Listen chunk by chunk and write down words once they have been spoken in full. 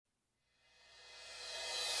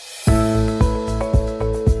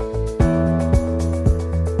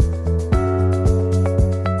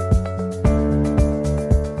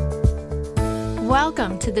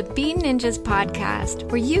to the Be Ninjas podcast,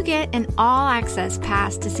 where you get an all-access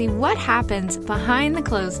pass to see what happens behind the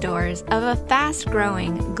closed doors of a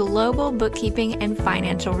fast-growing global bookkeeping and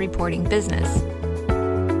financial reporting business.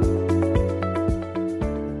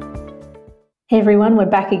 Hey everyone, we're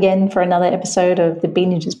back again for another episode of the Be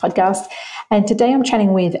Ninjas podcast. And today I'm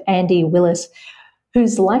chatting with Andy Willis,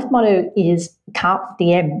 whose life motto is Carpe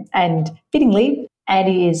Diem. And fittingly,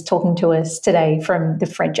 Andy is talking to us today from the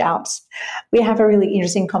French Alps. We have a really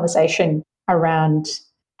interesting conversation around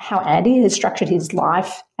how Andy has structured his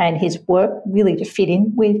life and his work really to fit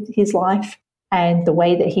in with his life, and the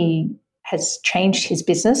way that he has changed his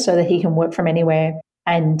business so that he can work from anywhere.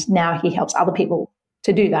 And now he helps other people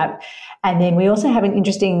to do that. And then we also have an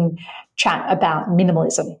interesting chat about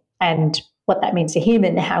minimalism and what that means to him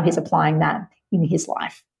and how he's applying that in his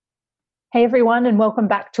life. Hey everyone, and welcome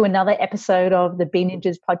back to another episode of the Be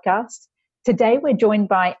Ninjas podcast. Today we're joined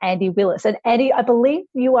by Andy Willis. And Andy, I believe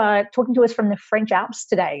you are talking to us from the French Alps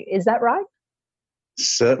today. Is that right?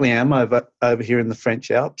 Certainly am over here in the French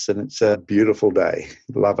Alps, and it's a beautiful day.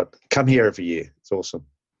 Love it. Come here every year. It's awesome.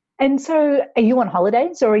 And so are you on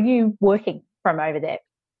holidays or are you working from over there?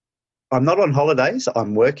 I'm not on holidays.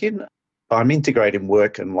 I'm working. I'm integrating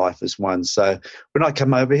work and life as one. So when I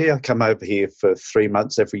come over here for 3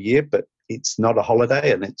 months every year, but it's not a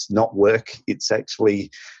holiday and it's not work. It's actually,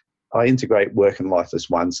 I integrate work and life as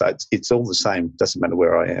one. So it's all the same. Doesn't matter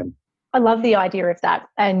where I am. I love the idea of that.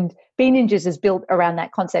 And Be Ninjas is built around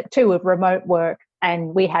that concept too of remote work.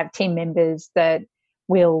 And we have team members that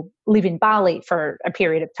will live in Bali for a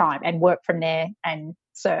period of time and work from there and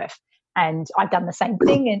surf. And I've done the same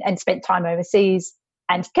thing and spent time overseas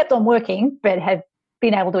and kept on working, but have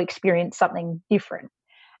been able to experience something different.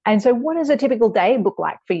 And so what does a typical day look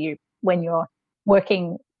like for you when you're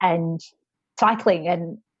working and cycling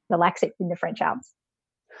and relaxing in the French Alps?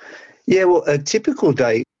 Yeah, well, a typical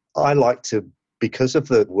day, I like to, because of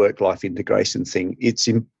the work-life integration thing, it's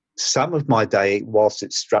in some of my day, whilst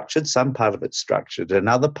it's structured, some part of it's structured, and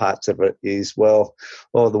other parts of it is, the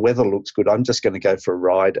weather looks good, I'm just going to go for a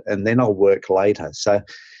ride and then I'll work later. So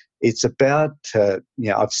it's about,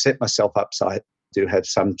 I've set myself up so I do have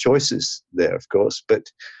some choices there, of course, but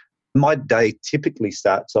my day typically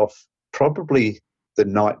starts off probably the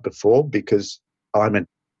night before because I'm in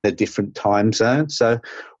a different time zone. So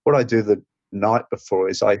what I do the night before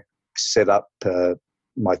is I set up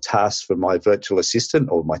my tasks for my virtual assistant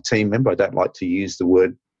or my team member. I don't like to use the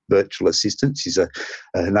word virtual assistant.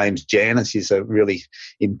 Her name's Jan, and she's a really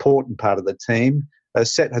important part of the team. I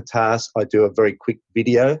set her tasks. I do a very quick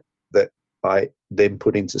video that I then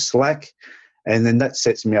put into Slack, and then that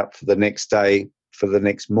sets me up for the next day, for the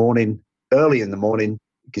next morning. Early in the morning,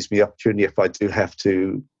 it gives me the opportunity if I do have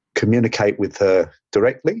to communicate with her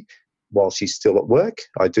directly while she's still at work.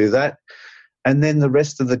 I do that. And then the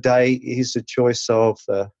rest of the day is a choice of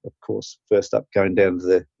course, first up going down to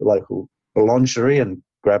the local boulangerie and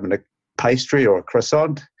grabbing a pastry or a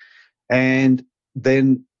croissant, and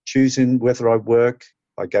then choosing whether I work,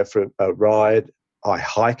 I go for a ride, I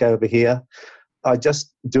hike over here. I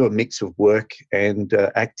just do a mix of work and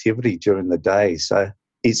activity during the day. So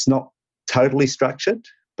it's not totally structured,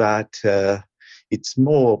 but it's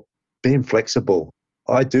more being flexible.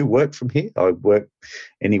 I do work from here. I work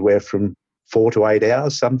anywhere from 4 to 8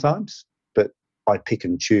 hours sometimes, but I pick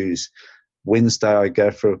and choose. Wednesday, I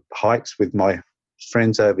go for hikes with my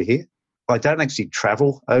friends over here. I don't actually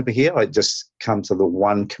travel over here. I just come to the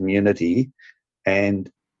one community,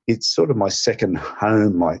 and it's sort of my second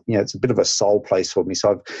home. It's a bit of a soul place for me.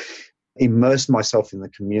 So I've immersed myself in the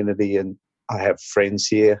community, and I have friends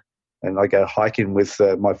here, and I go hiking with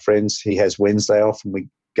my friends. He has Wednesday off, and we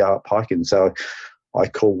go up hiking. So I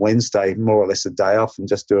call Wednesday more or less a day off and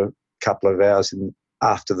just do a couple of hours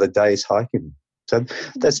after the day's hiking. So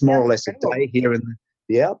that's more or less a day here in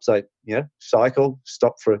the Alps. I cycle,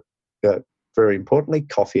 stop for very importantly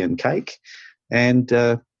coffee and cake, and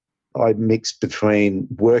I mix between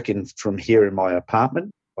working from here in my apartment.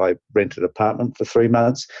 I rent an apartment for 3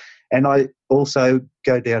 months, and I also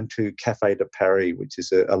go down to Café de Paris, which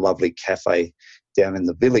is a lovely cafe down in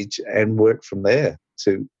the village, and work from there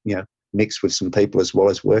to mix with some people as well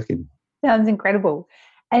as working. Sounds incredible.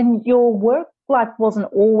 And your work life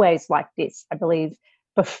wasn't always like this, I believe.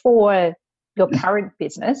 Before your current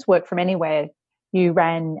business, Work From Anywhere, you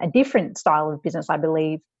ran a different style of business, I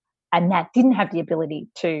believe, and that didn't have the ability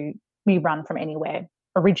to be run from anywhere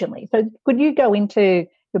originally. So could you go into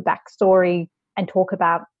your backstory and talk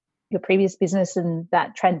about your previous business and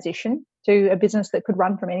that transition to a business that could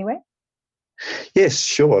run from anywhere? Yes,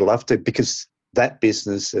 sure. I'd love to, because that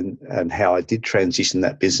business and how I did transition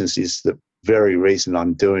that business is that very reason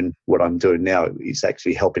I'm doing what I'm doing now is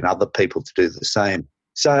actually helping other people to do the same.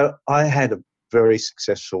 So I had a very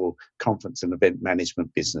successful conference and event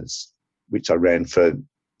management business, which I ran for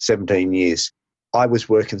 17 years. I was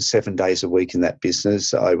working 7 days a week in that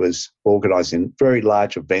business. I was organising very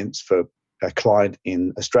large events for a client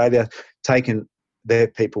in Australia, taking their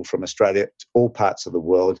people from Australia to all parts of the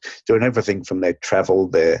world, doing everything from their travel,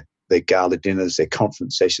 their gala dinners, their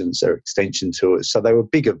conference sessions, their extension tours. So they were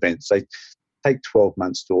big events. They take 12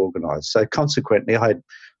 months to organise. So consequently, I had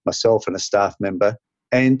myself and a staff member,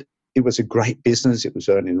 and it was a great business. It was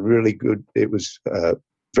earning really good. It was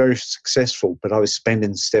very successful, but I was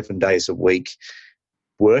spending 7 days a week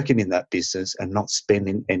working in that business and not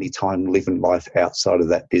spending any time living life outside of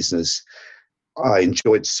that business. I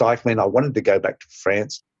enjoyed cycling. I wanted to go back to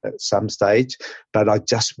France at some stage, but I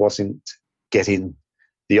just wasn't getting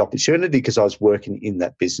the opportunity because I was working in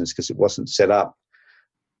that business because it wasn't set up.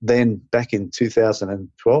 Then back in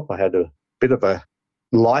 2012, I had a bit of a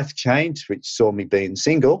life change, which saw me being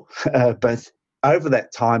single. But over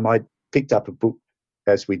that time, I picked up a book,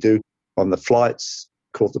 as we do on the flights,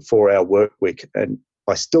 called The 4-Hour Work Week. And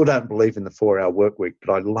I still don't believe in the 4-hour work week,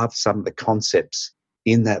 but I love some of the concepts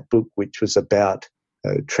in that book, which was about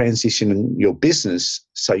transitioning your business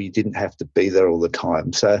so you didn't have to be there all the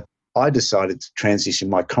time. So I decided to transition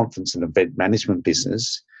my conference and event management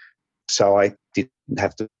business so I didn't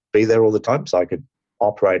have to be there all the time, so I could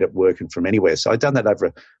operate at working from anywhere. So I'd done that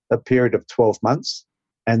over a period of 12 months.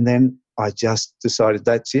 And then I just decided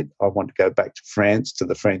that's it. I want to go back to France, to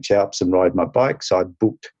the French Alps, and ride my bike. So I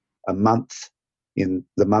booked a month in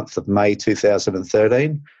the month of May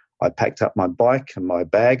 2013. I packed up my bike and my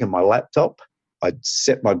bag and my laptop. I'd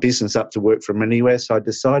set my business up to work from anywhere. So I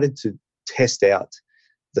decided to test out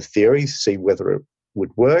the theory, see whether it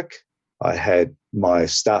would work. I had my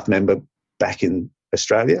staff member back in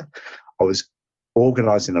Australia. I was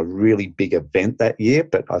organising a really big event that year,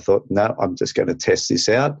 but I thought, no, I'm just going to test this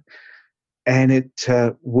out. And it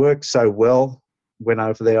worked so well. When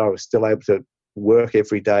over there, I was still able to work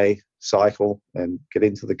every day, cycle and get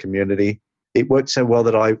into the community. It worked so well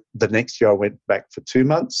that the next year I went back for 2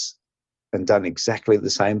 months and done exactly the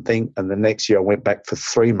same thing. And the next year I went back for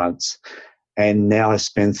 3 months. And now I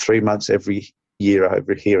spend 3 months every year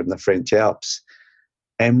over here in the French Alps.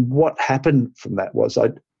 And what happened from that was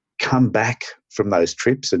I'd come back from those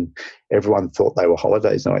trips and everyone thought they were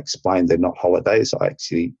holidays. And I explained they're not holidays. I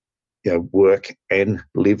actually work and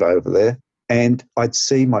live over there. And I'd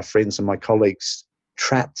see my friends and my colleagues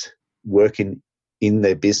trapped working in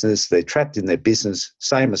their business. They're trapped in their business,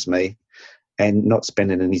 same as me, and not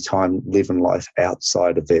spending any time living life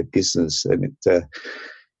outside of their business. And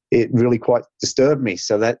it really quite disturbed me.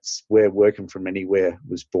 So that's where Working From Anywhere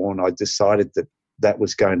was born. I decided that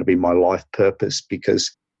was going to be my life purpose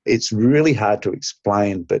because it's really hard to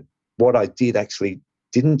explain. But what I did actually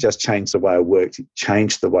didn't just change the way I worked, it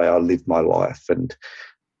changed the way I lived my life. And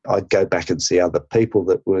I'd go back and see other people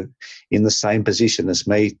that were in the same position as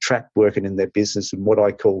me, trapped working in their business and what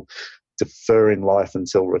I call deferring life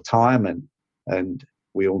until retirement. And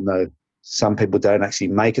we all know some people don't actually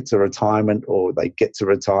make it to retirement, or they get to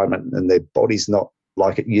retirement and their body's not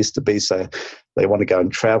like it used to be. So they want to go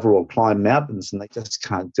and travel or climb mountains and they just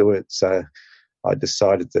can't do it. So I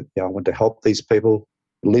decided that I want to help these people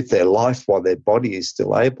live their life while their body is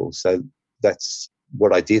still able. So that's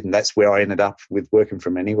what I did. And that's where I ended up with Working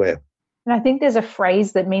From Anywhere. And I think there's a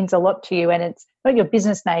phrase that means a lot to you, and it's not your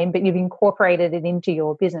business name, but you've incorporated it into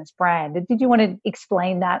your business brand. Did you want to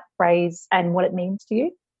explain that phrase and what it means to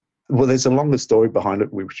you? Well, there's a longer story behind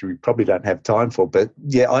it, which we probably don't have time for. But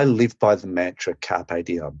yeah, I live by the mantra Carpe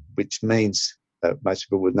Diem, which means, most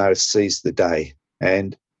people would know, seize the day.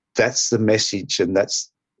 And that's the message and that's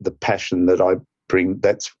the passion that I bring.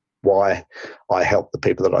 That's why I help the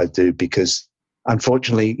people that I do, because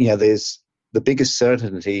unfortunately, there's the biggest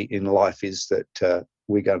certainty in life is that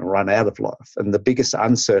we're going to run out of life. And the biggest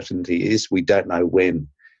uncertainty is we don't know when.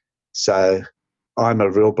 So I'm a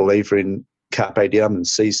real believer in Carpe Diem and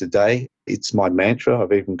seize the day. It's my mantra.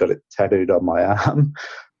 I've even got it tattooed on my arm.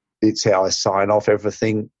 It's how I sign off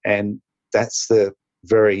everything. And that's the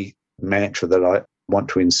very mantra that I want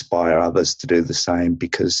to inspire others to do the same,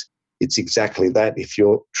 because it's exactly that. If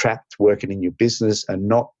you're trapped working in your business and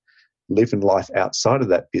not living life outside of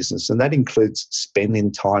that business, and that includes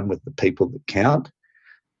spending time with the people that count,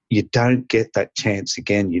 you don't get that chance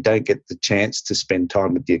again. You don't get the chance to spend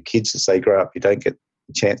time with your kids as they grow up. You don't get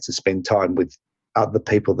the chance to spend time with other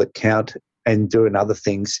people that count and doing other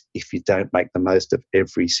things if you don't make the most of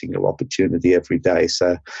every single opportunity every day.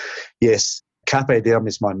 So yes, Carpe Diem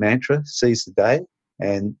is my mantra, seize the day.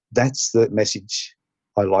 And that's the message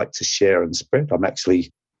I like to share and spread. I'm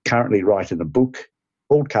actually currently writing a book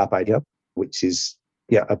called Carpe Diem, which is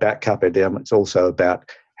about Carpe Diem. It's also about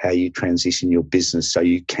how you transition your business so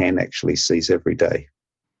you can actually seize every day.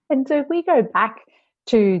 And so if we go back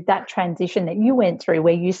to that transition that you went through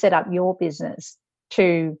where you set up your business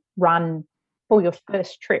to run for your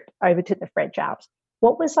first trip over to the French Alps,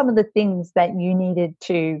 what were some of the things that you needed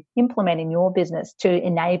to implement in your business to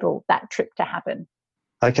enable that trip to happen?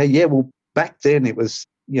 Okay, yeah, well, back then it was,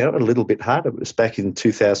 a little bit harder. It was back in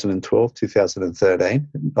 2012, 2013.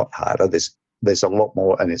 Not harder. There's a lot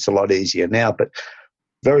more and it's a lot easier now. But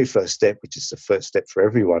very first step, which is the first step for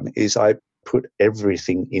everyone, is I put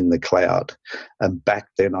everything in the cloud. And back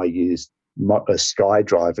then I used a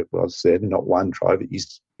SkyDrive. It was then, not OneDrive. It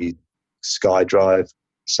used to be SkyDrive.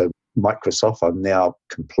 So Microsoft, I'm now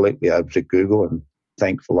completely over to Google and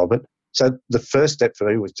thankful of it. So the first step for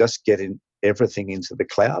me was just getting everything into the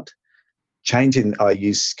cloud. I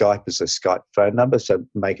used Skype as a Skype phone number, so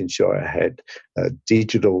making sure I had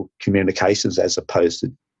digital communications as opposed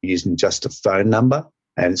to using just a phone number.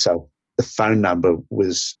 And so the phone number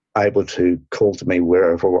was able to call to me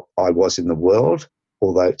wherever I was in the world,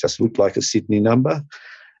 although it just looked like a Sydney number.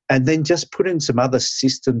 And then just put in some other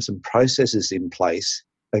systems and processes in place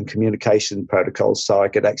and communication protocols so I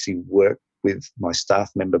could actually work with my staff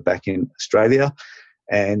member back in Australia,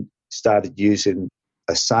 and started using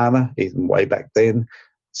Asana even way back then.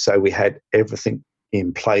 So we had everything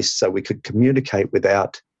in place so we could communicate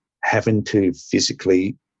without having to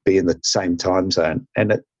physically be in the same time zone.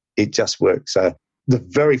 And it just worked. So the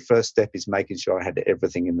very first step is making sure I had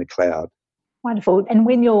everything in the cloud. Wonderful. And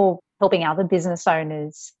when you're helping other business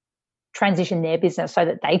owners transition their business so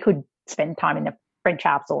that they could spend time in the French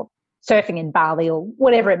Alps or surfing in Bali or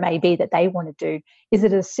whatever it may be that they want to do, is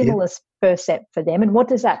it a similar first step for them? And what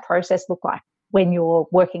does that process look like when you're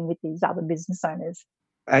working with these other business owners?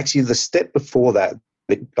 Actually, the step before that,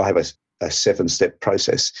 I have a 7-step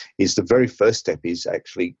process, is the very first step is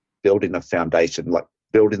actually building a foundation, like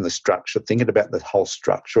building the structure, thinking about the whole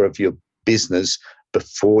structure of your business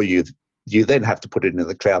before you then have to put it into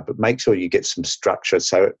the cloud, but make sure you get some structure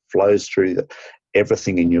so it flows through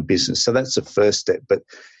everything in your business. So that's the first step. But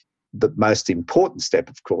the most important step,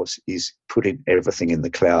 of course, is putting everything in the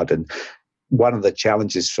cloud. And one of the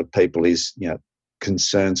challenges for people is,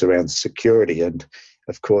 concerns around security. And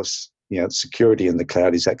of course, security in the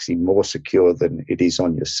cloud is actually more secure than it is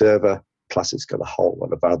on your server. Plus, it's got a whole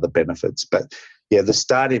lot of other benefits. But the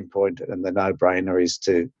starting point and the no-brainer is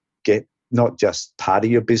to get not just part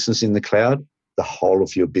of your business in the cloud, the whole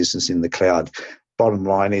of your business in the cloud. Bottom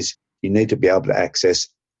line is you need to be able to access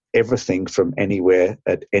everything from anywhere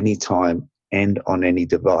at any time and on any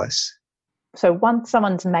device. So once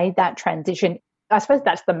someone's made that transition, I suppose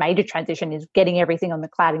that's the major transition, is getting everything on the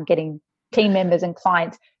cloud and getting team members and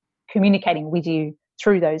clients communicating with you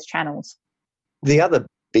through those channels. The other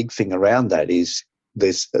big thing around that is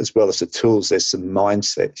there's, as well as the tools, there's some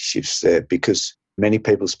mindset shifts there, because many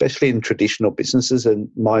people, especially in traditional businesses, and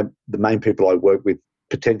the main people I work with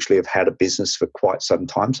potentially have had a business for quite some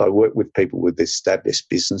time. So I work with people with established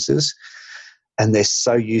businesses, and they're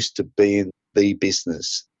so used to being the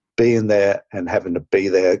business, being there and having to be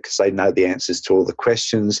there because they know the answers to all the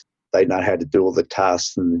questions. They know how to do all the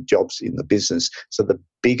tasks and the jobs in the business. So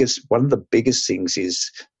one of the biggest things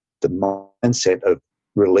is the mindset of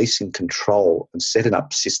releasing control and setting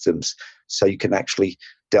up systems so you can actually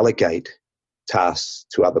delegate tasks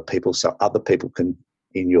to other people, so other people can,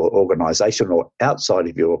 in your organization or outside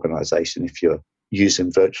of your organization, if you're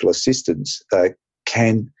using virtual assistants,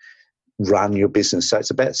 can run your business. So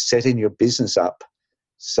it's about setting your business up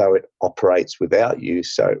so it operates without you.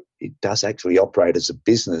 So it does actually operate as a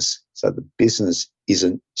business. So the business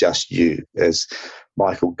isn't just you. As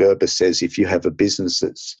Michael Gerber says, if you have a business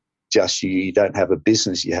that's just you don't have a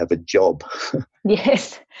business, you have a job.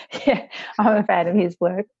 Yes. Yeah. I'm a fan of his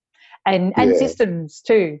work. And systems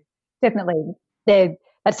too, definitely.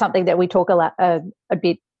 That's something that we talk a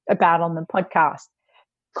bit about on the podcast,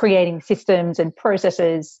 creating systems and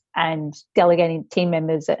processes and delegating team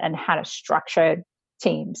members and how to structure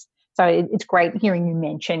teams. So it's great hearing you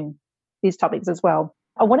mention these topics as well.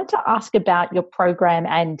 I wanted to ask about your program,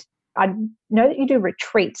 and I know that you do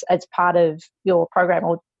retreats as part of your program,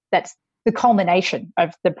 or that's the culmination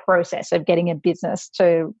of the process of getting a business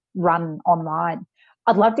to run online.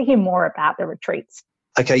 I'd love to hear more about the retreats.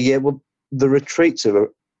 Okay, yeah, well, the retreats are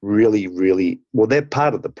really, really, they're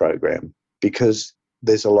part of the program because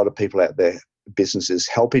there's a lot of people out there, businesses,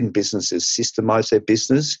 helping businesses systemize their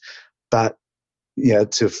business. But,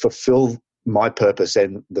 to fulfill my purpose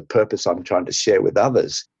and the purpose I'm trying to share with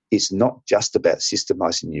others, it's not just about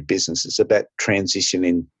systemizing your business, it's about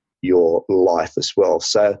transitioning your life as well.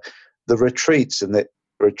 So the retreats, and the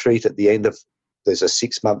retreat at the end of, there's a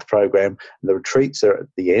 6-month program, and the retreats are at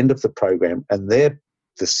the end of the program, and they're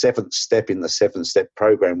the 7th step in the 7-step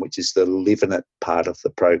program, which is the live in it part of the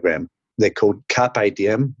program. They're called Carpe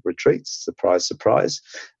Diem retreats, surprise, surprise,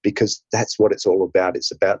 because that's what it's all about.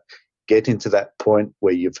 It's about getting to that point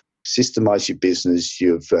where you've systemized your business,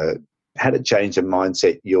 you've had a change of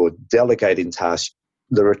mindset, you're delegating tasks.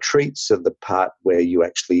 The retreats are the part where you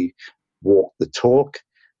actually walk the talk,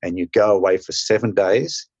 and you go away for 7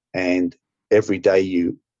 days, and every day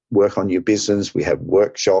you work on your business. We have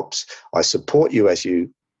workshops. I support you as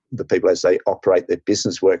the people as they operate their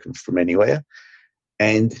business working from anywhere.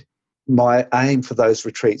 And my aim for those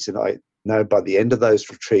retreats, and I know by the end of those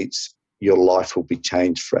retreats, your life will be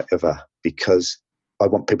changed forever, because I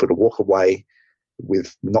want people to walk away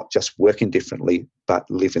with not just working differently, but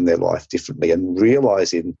living their life differently and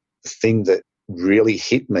realizing the thing that really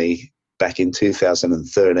hit me back in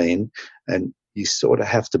 2013. And you sort of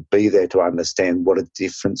have to be there to understand what a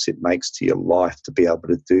difference it makes to your life to be able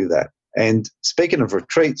to do that. And speaking of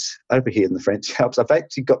retreats, over here in the French Alps, I've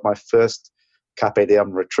actually got my first Carpe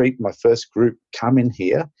Diem retreat, my first group coming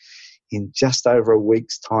here in just over a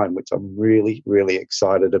week's time, which I'm really, really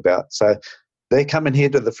excited about. So they're coming here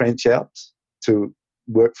to the French Alps to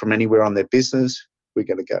work from anywhere on their business. We're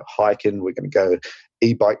going to go hiking. We're going to go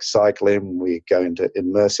e-bike cycling. We're going to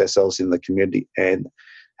immerse ourselves in the community and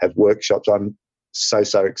have workshops. I'm so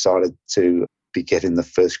excited to be getting the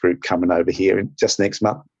first group coming over here in just next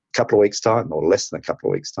month, a couple of weeks' time, or less than a couple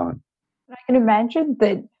of weeks' time. I can imagine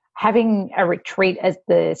that having a retreat as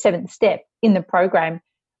the 7th step in the program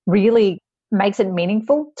really makes it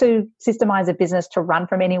meaningful to systemize a business to run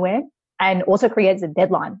from anywhere, and also creates a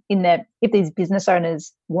deadline in that if these business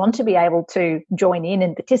owners want to be able to join in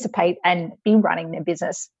and participate and be running their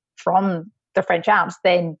business from the French Alps,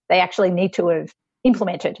 then they actually need to have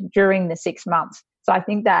implemented during the 6 months. So I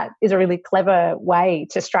think that is a really clever way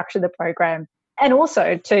to structure the program and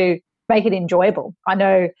also to make it enjoyable. I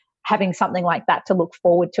know having something like that to look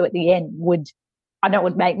forward to at the end would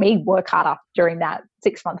make me work harder during that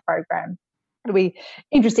 6-month program. It'll be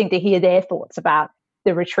interesting to hear their thoughts about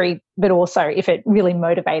the retreat, but also if it really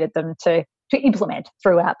motivated them to implement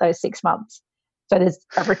throughout those 6 months. So there's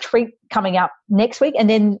a retreat coming up next week, and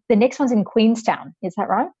then the next one's in Queenstown. Is that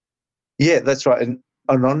right? Yeah, that's right. And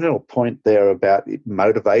on your point there about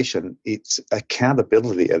motivation, it's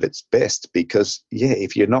accountability at its best, because,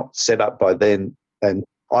 if you're not set up by then, and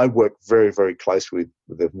I work very, very close with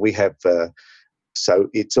them. We have, so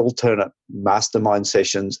it's alternate mastermind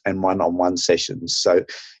sessions and one-on-one sessions. So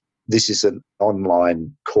this is an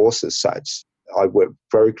online course as such. I work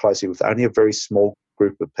very closely with only a very small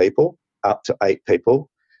group of people, up to 8 people.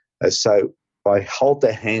 So I hold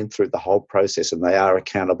their hand through the whole process, and they are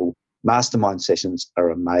accountable. Mastermind sessions are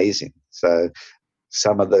amazing. So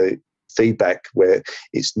some of the feedback where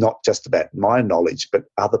it's not just about my knowledge, but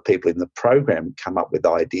other people in the program come up with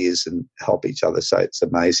ideas and help each other. So it's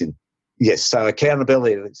amazing. Yes, so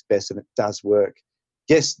accountability at its best, and it does work.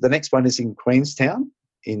 Yes, the next one is in Queenstown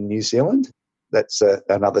in New Zealand. That's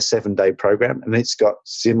another 7-day program, and it's got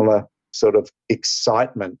similar sort of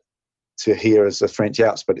excitement to here as the French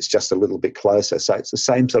Alps, but it's just a little bit closer. So it's the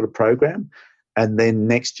same sort of program. And then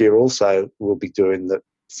next year also we'll be doing the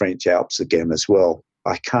French Alps again as well.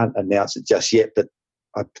 I can't announce it just yet, but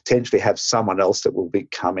I potentially have someone else that will be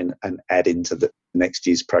coming and add into the next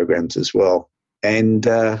year's programs as well. And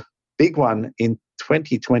big one in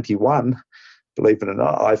 2021, believe it or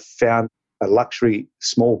not, I found a luxury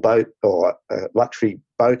small boat, or a luxury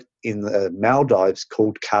boat in the Maldives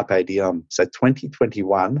called Carpe Diem. So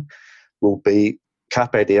 2021 will be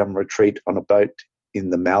Carpe Diem retreat on a boat in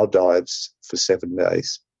the Maldives for 7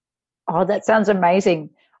 days. Oh, that sounds amazing.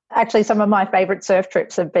 Actually, some of my favorite surf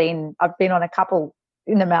trips I've been on a couple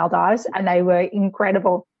in the Maldives, and they were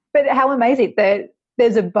incredible. But how amazing that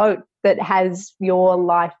there's a boat that has your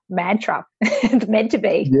life mantra. It's meant to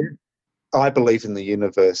be. Yeah. I believe in the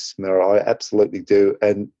universe, Mira. I absolutely do.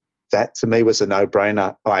 And that to me was a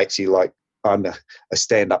no-brainer. I'm a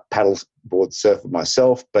stand-up paddleboard surfer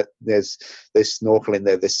myself, but there's snorkeling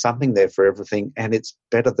there. There's something there for everything, and it's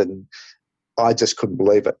better than, I just couldn't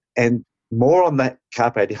believe it. And more on that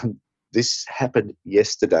Carpe Diem, this happened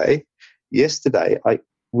yesterday. Yesterday, I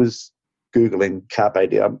was Googling Carpe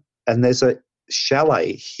Diem, and there's a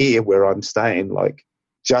chalet here where I'm staying, like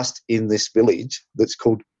just in this village, that's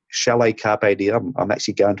called Chalet Carpe Diem. I'm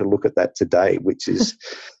actually going to look at that today, which is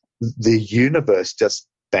the universe just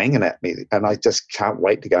banging at me, and I just can't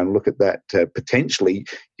wait to go and look at that, to potentially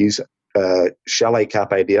use Chalet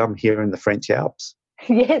Carpe Diem here in the French Alps.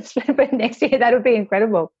 Yes, but next year that would be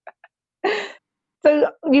incredible.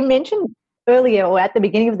 So you mentioned earlier or at the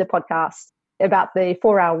beginning of the podcast about the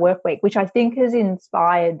 4-hour work week, which I think has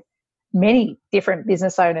inspired many different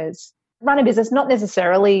business owners. Run a business, not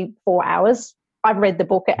necessarily 4 hours. I've read the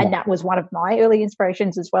book and that was one of my early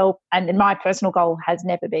inspirations as well. And my personal goal has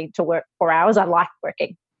never been to work 4 hours. I like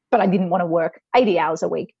working, but I didn't want to work 80 hours a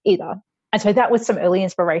week either. And so that was some early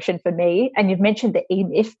inspiration for me. And you've mentioned the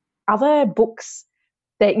E-Myth. Other books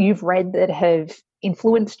that you've read that have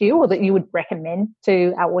influenced you or that you would recommend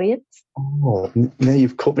to our audience? Oh, now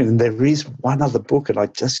you've caught me. And there is one other book and I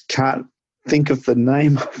just can't think of the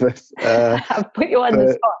name of it. I've put you on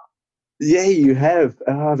the spot. Yeah, you have.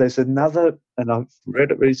 There's another, and I've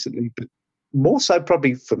read it recently, but more so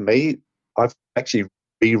probably for me, I've actually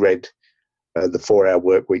reread the 4-hour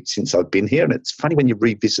work week since I've been here. And it's funny when you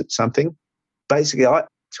revisit something. Basically, I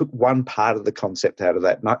took one part of the concept out of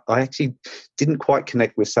that. And I actually didn't quite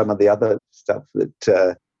connect with some of the other stuff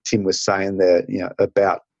that Tim was saying there,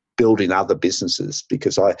 about building other businesses,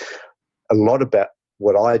 because a lot about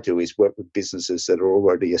what I do is work with businesses that are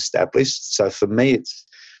already established. So for me, it's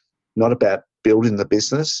not about building the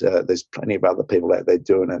business. There's plenty of other people out there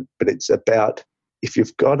doing it, but it's about, if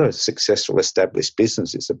you've got a successful established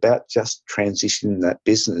business, it's about just transitioning that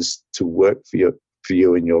business to work for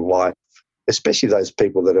you in your life, especially those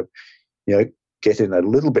people that are, getting a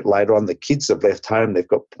little bit later on. The kids have left home. They've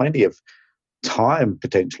got plenty of time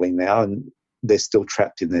potentially now, and they're still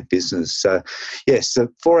trapped in their business. So, yes, the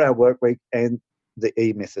 4-hour work week and the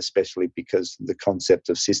E-Myth especially, because the concept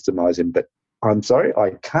of systemizing. But I'm sorry,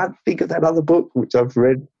 I can't think of that other book, which I've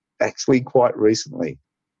read actually quite recently.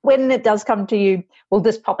 When it does come to you, we'll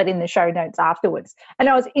just pop it in the show notes afterwards. And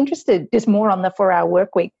I was interested just more on the 4-hour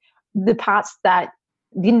work week, the parts that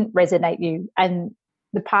didn't resonate you and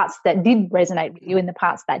the parts that did resonate with you and the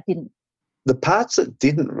parts that didn't. The parts that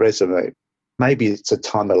didn't resonate, maybe it's a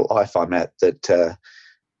time of life I'm at that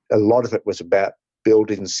a lot of it was about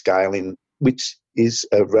building, scaling, which is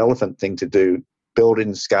a relevant thing to do,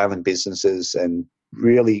 building, scaling businesses and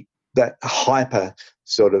really that hyper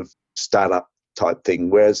sort of startup type thing.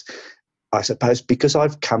 Whereas I suppose because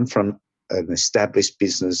I've come from an established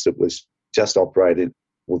business that was just operated,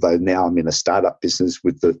 although now I'm in a startup business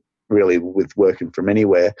with working from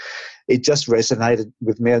anywhere, it just resonated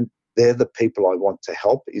with me. And they're the people I want to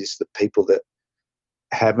help, is the people that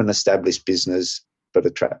have an established business but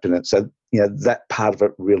are trapped in it. So, that part of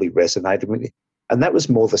it really resonated with me. And that was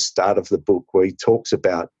more the start of the book, where he talks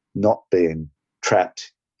about not being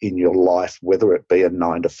trapped in your life, whether it be a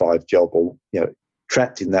 9-to-5 job or,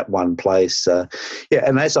 trapped in that one place. And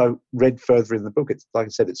as I read further in the book, it's like I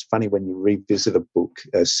said, it's funny when you revisit a book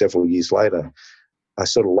several years later, I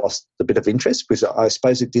sort of lost a bit of interest because I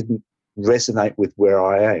suppose it didn't resonate with where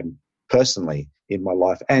I am personally in my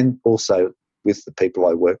life and also with the people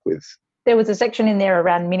I work with. There was a section in there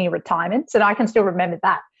around mini retirements, and I can still remember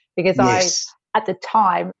that because yes. At the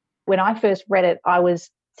time when I first read it, I was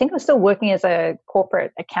still working as a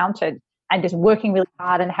corporate accountant and just working really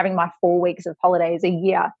hard and having my 4 weeks of holidays a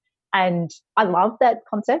year. And I loved that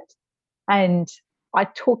concept. And I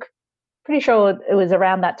took, pretty sure it was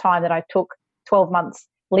around that time that I took 12 months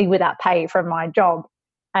leave without pay from my job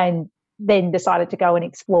and then decided to go and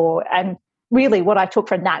explore. And really what I took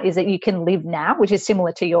from that is that you can live now, which is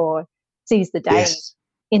similar to your seize the day, yes.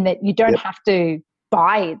 in that you don't have to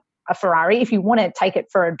buy a Ferrari. If you want to take it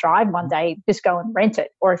for a drive one day, just go and rent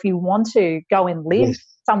it. Or if you want to go and live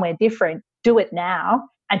somewhere different, do it now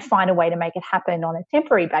and find a way to make it happen on a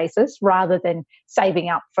temporary basis rather than saving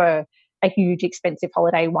up for a huge expensive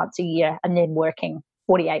holiday once a year and then working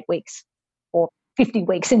 48 weeks or 50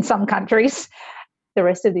 weeks in some countries the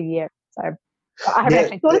rest of the year. So I haven't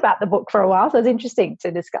actually thought about the book for a while, so it's interesting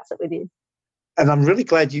to discuss it with you. And I'm really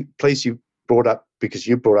glad you brought up, because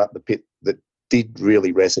you brought up the bit that did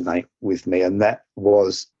really resonate with me, and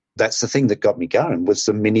that's the thing that got me going, was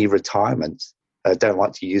the mini retirements. I don't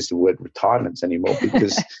like to use the word retirements anymore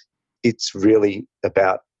because it's really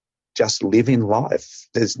about just living life.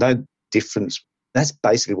 There's no difference. That's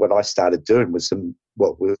basically what I started doing, was we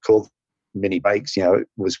were called mini breaks. It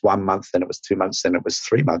was 1 month, then it was 2 months, then it was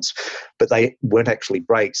 3 months, but they weren't actually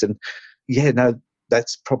breaks. And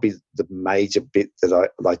that's probably the major bit that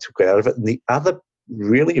I took out of it. And the other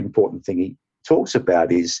really important thing he talks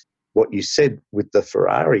about is what you said with the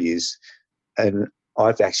Ferrari is, and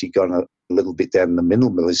I've actually gone a little bit down the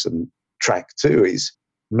minimalism track too, is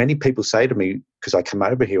many people say to me, because I come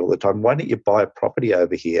over here all the time, why don't you buy a property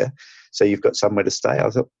over here so you've got somewhere to stay? I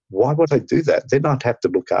thought, why would I do that? Then I'd have to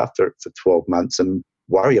look after it for 12 months and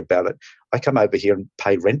worry about it. I come over here and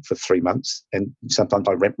pay rent for 3 months, and sometimes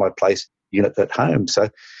I rent my place unit at home. So,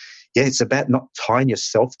 yeah, it's about not tying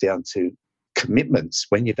yourself down to commitments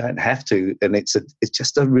when you don't have to, and it's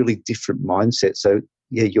just a really different mindset. So,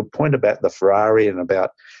 yeah, your point about the Ferrari and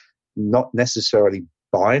about not necessarily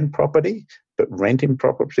buying property, but renting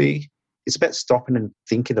property, it's about stopping and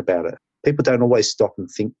thinking about it. People don't always stop and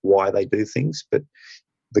think why they do things, but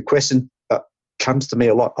the question comes to me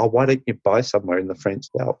a lot, why don't you buy somewhere in the French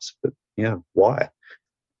Alps? But, why?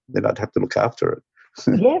 Then I'd have to look after it.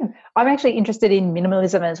 Yeah, I'm actually interested in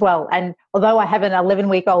minimalism as well. And although I have an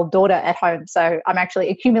 11-week-old daughter at home, so I'm actually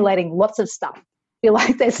accumulating lots of stuff. I feel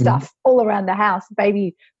like there's stuff all around the house,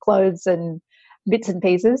 baby clothes and bits and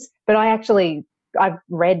pieces. But I've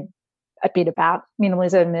read a bit about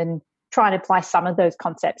minimalism and try and apply some of those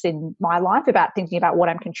concepts in my life about thinking about what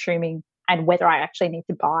I'm consuming and whether I actually need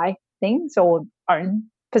to buy things or own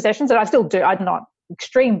possessions. And I still do. I'm not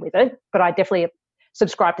extreme with it, but I definitely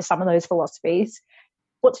subscribe to some of those philosophies.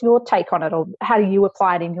 What's your take on it, or how do you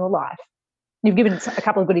apply it in your life? You've given a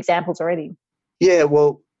couple of good examples already. Yeah,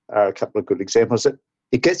 well, a couple of good examples.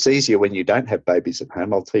 It gets easier when you don't have babies at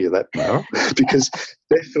home, I'll tell you that now, because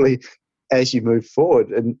definitely as you move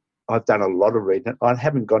forward, and I've done a lot of reading, I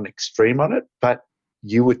haven't gone extreme on it, but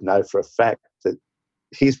you would know for a fact that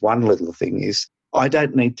here's one little thing is I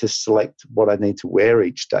don't need to select what I need to wear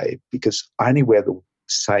each day, because I only wear the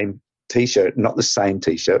same T-shirt, not the same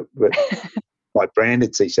T-shirt, but my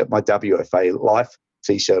branded T-shirt, my WFA Life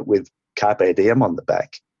T-shirt with Carpe Diem on the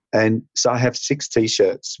back. And so I have 6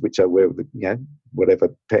 T-shirts, which I wear with,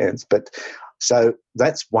 whatever pants. But so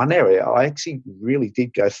that's one area. I actually really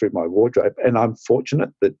did go through my wardrobe, and I'm fortunate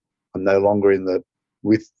that I'm no longer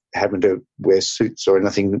with having to wear suits or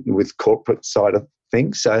anything with corporate side of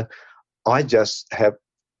things. So I just have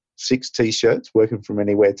 6 T-shirts, working from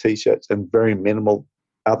anywhere T-shirts, and very minimal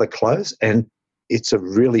other clothes. And it's a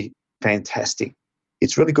really fantastic,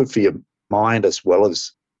 it's really good for your mind as well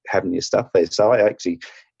as having your stuff there. So I actually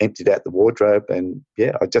emptied out the wardrobe, and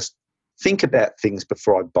I just think about things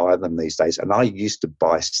before I buy them these days. And I used to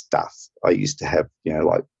buy stuff. I used to have,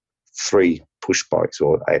 like 3 push bikes,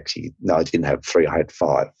 or I didn't have 3, I had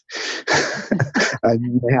 5.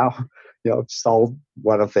 And now, I've sold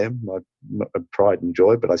one of them, my pride and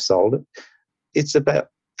joy, but I sold it. It's about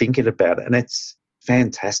thinking about it, and it's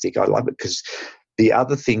fantastic. I love it, because the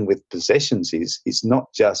other thing with possessions is it's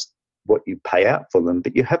not just what you pay out for them,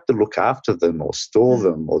 but you have to look after them or store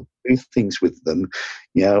them or do things with them,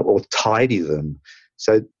 or tidy them.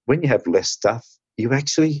 So when you have less stuff, you've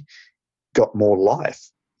actually got more life.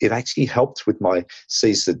 It actually helps with my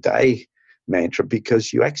seize the day mantra,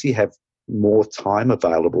 because you actually have more time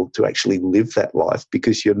available to actually live that life,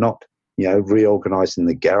 because you're not, reorganizing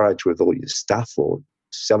the garage with all your stuff or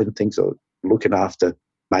selling things or looking after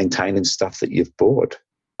maintaining stuff that you've bought.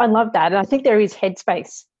 I love that. And I think there is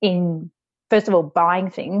headspace in, first of all, buying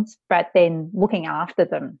things, but then looking after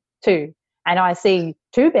them too. And I see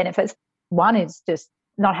 2 benefits. One is just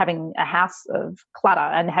not having a house of clutter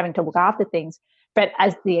and having to look after things. But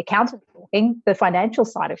as the accountant talking, the financial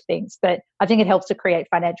side of things, that I think it helps to create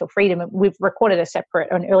financial freedom. We've recorded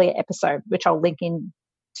an earlier episode, which I'll link in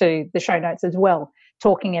to the show notes as well,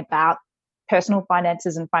 talking about personal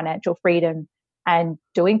finances and financial freedom, and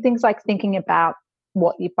doing things like thinking about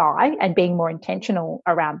what you buy and being more intentional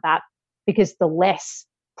around that, because the less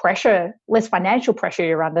financial pressure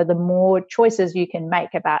you're under, the more choices you can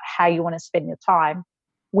make about how you want to spend your time,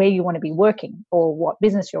 where you want to be working, or what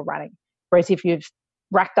business you're running. Whereas if you've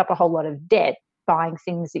racked up a whole lot of debt buying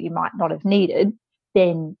things that you might not have needed,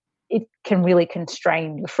 then it can really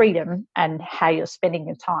constrain your freedom and how you're spending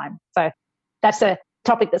your time. So that's a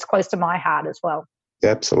topic that's close to my heart as well.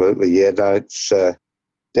 Absolutely. Yeah, no, it's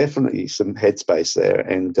definitely some headspace there,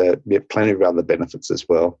 and plenty of other benefits as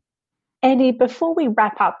well. Andy, before we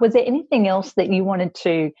wrap up, was there anything else that you wanted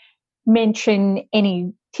to mention,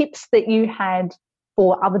 any tips that you had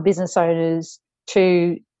for other business owners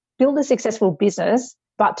to build a successful business,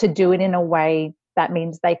 but to do it in a way that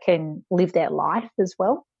means they can live their life as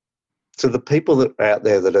well? So the people that are out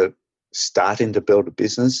there that are starting to build a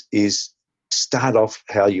business is start off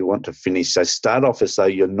how you want to finish. So start off as though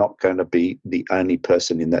you're not going to be the only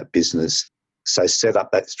person in that business. So set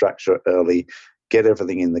up that structure early, get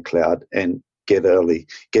everything in the cloud, and get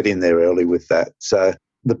in there early with that. So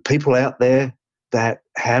the people out there that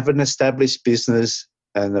have an established business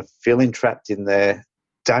and are feeling trapped in there,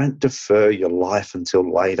 don't defer your life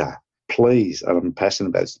until later. Please, and I'm passionate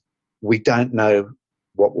about this, we don't know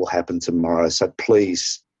what will happen tomorrow. So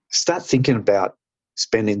please start thinking about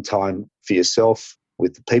spending time for yourself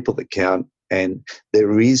with the people that count. And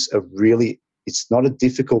there is a really It's not a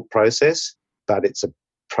difficult process, but it's a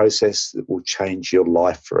process that will change your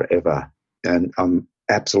life forever. And I'm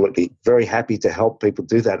absolutely very happy to help people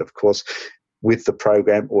do that, of course, with the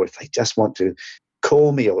program, or if they just want to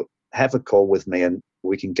call me or have a call with me and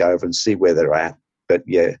we can go over and see where they're at. But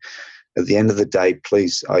yeah, at the end of the day,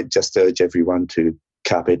 please, I just urge everyone to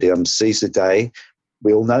carpe diem, seize the day.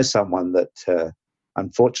 We all know someone that,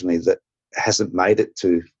 unfortunately, that hasn't made it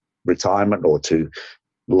to retirement or to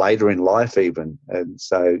later in life even. And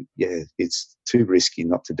so, yeah, it's too risky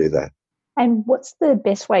not to do that. And what's the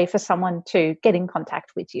best way for someone to get in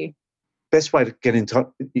contact with you? Best way to get in touch,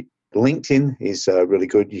 LinkedIn is really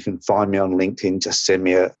good. You can find me on LinkedIn. Just send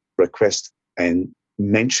me a request and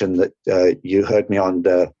mention that you heard me on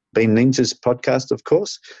the Bean Ninjas podcast, of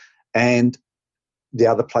course. And the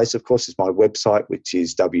other place, of course, is my website, which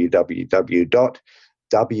is www.wfa.life.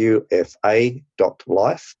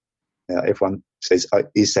 Now, everyone says, oh,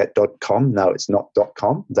 is that .com? No, it's not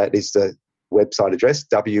 .com. That is the website address,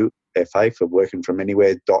 WFA for working from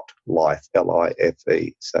anywhere, .life,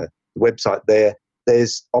 L-I-F-E. So the website there,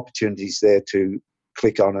 there's opportunities there to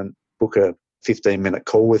click on and book a 15-minute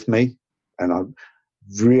call with me. And I'm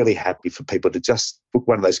really happy for people to just book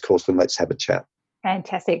one of those calls and let's have a chat.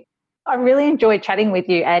 Fantastic. I really enjoyed chatting with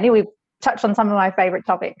you, Andy. We've touched on some of my favourite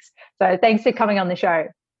topics. So thanks for coming on the show.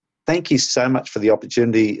 Thank you so much for the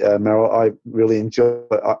opportunity, Meryl. I really enjoy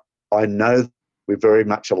it. I know we're very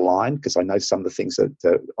much aligned because I know some of the things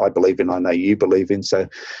that I believe in, I know you believe in. So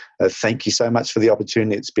thank you so much for the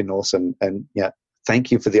opportunity. It's been awesome. And yeah,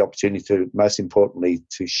 thank you for the opportunity to, most importantly,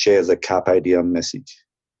 to share the Carpe Diem message.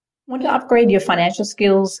 Want to upgrade your financial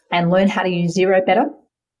skills and learn how to use Xero better?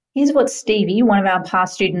 Here's what Stevie, one of our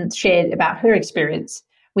past students, shared about her experience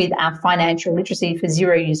with our Financial Literacy for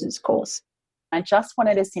Xero Users course. I just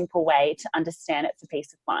wanted a simple way to understand it for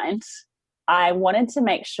peace of mind. I wanted to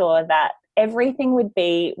make sure that everything would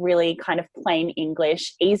be really kind of plain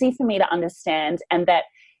English, easy for me to understand, and that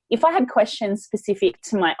if I had questions specific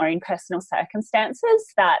to my own personal circumstances,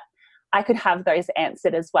 that I could have those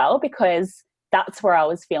answered as well, because that's where I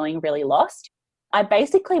was feeling really lost. I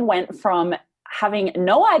basically went from having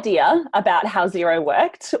no idea about how Xero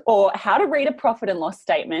worked or how to read a profit and loss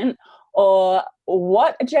statement or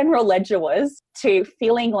what a general ledger was, to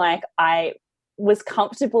feeling like I was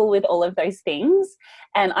comfortable with all of those things.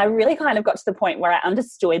 And I really kind of got to the point where I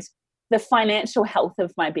understood the financial health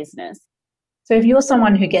of my business. So if you're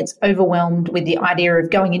someone who gets overwhelmed with the idea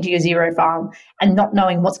of going into your Xero file and not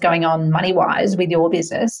knowing what's going on money-wise with your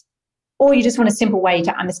business, or you just want a simple way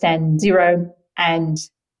to understand Xero and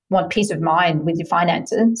want peace of mind with your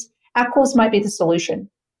finances, our course might be the solution.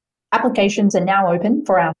 Applications are now open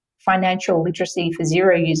for our Financial Literacy for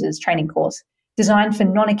Xero Users training course, designed for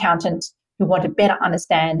non-accountants who want to better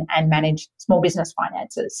understand and manage small business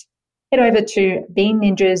finances. Head over to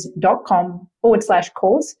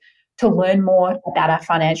beanninjas.com/course to learn more about our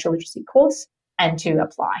financial literacy course and to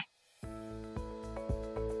apply.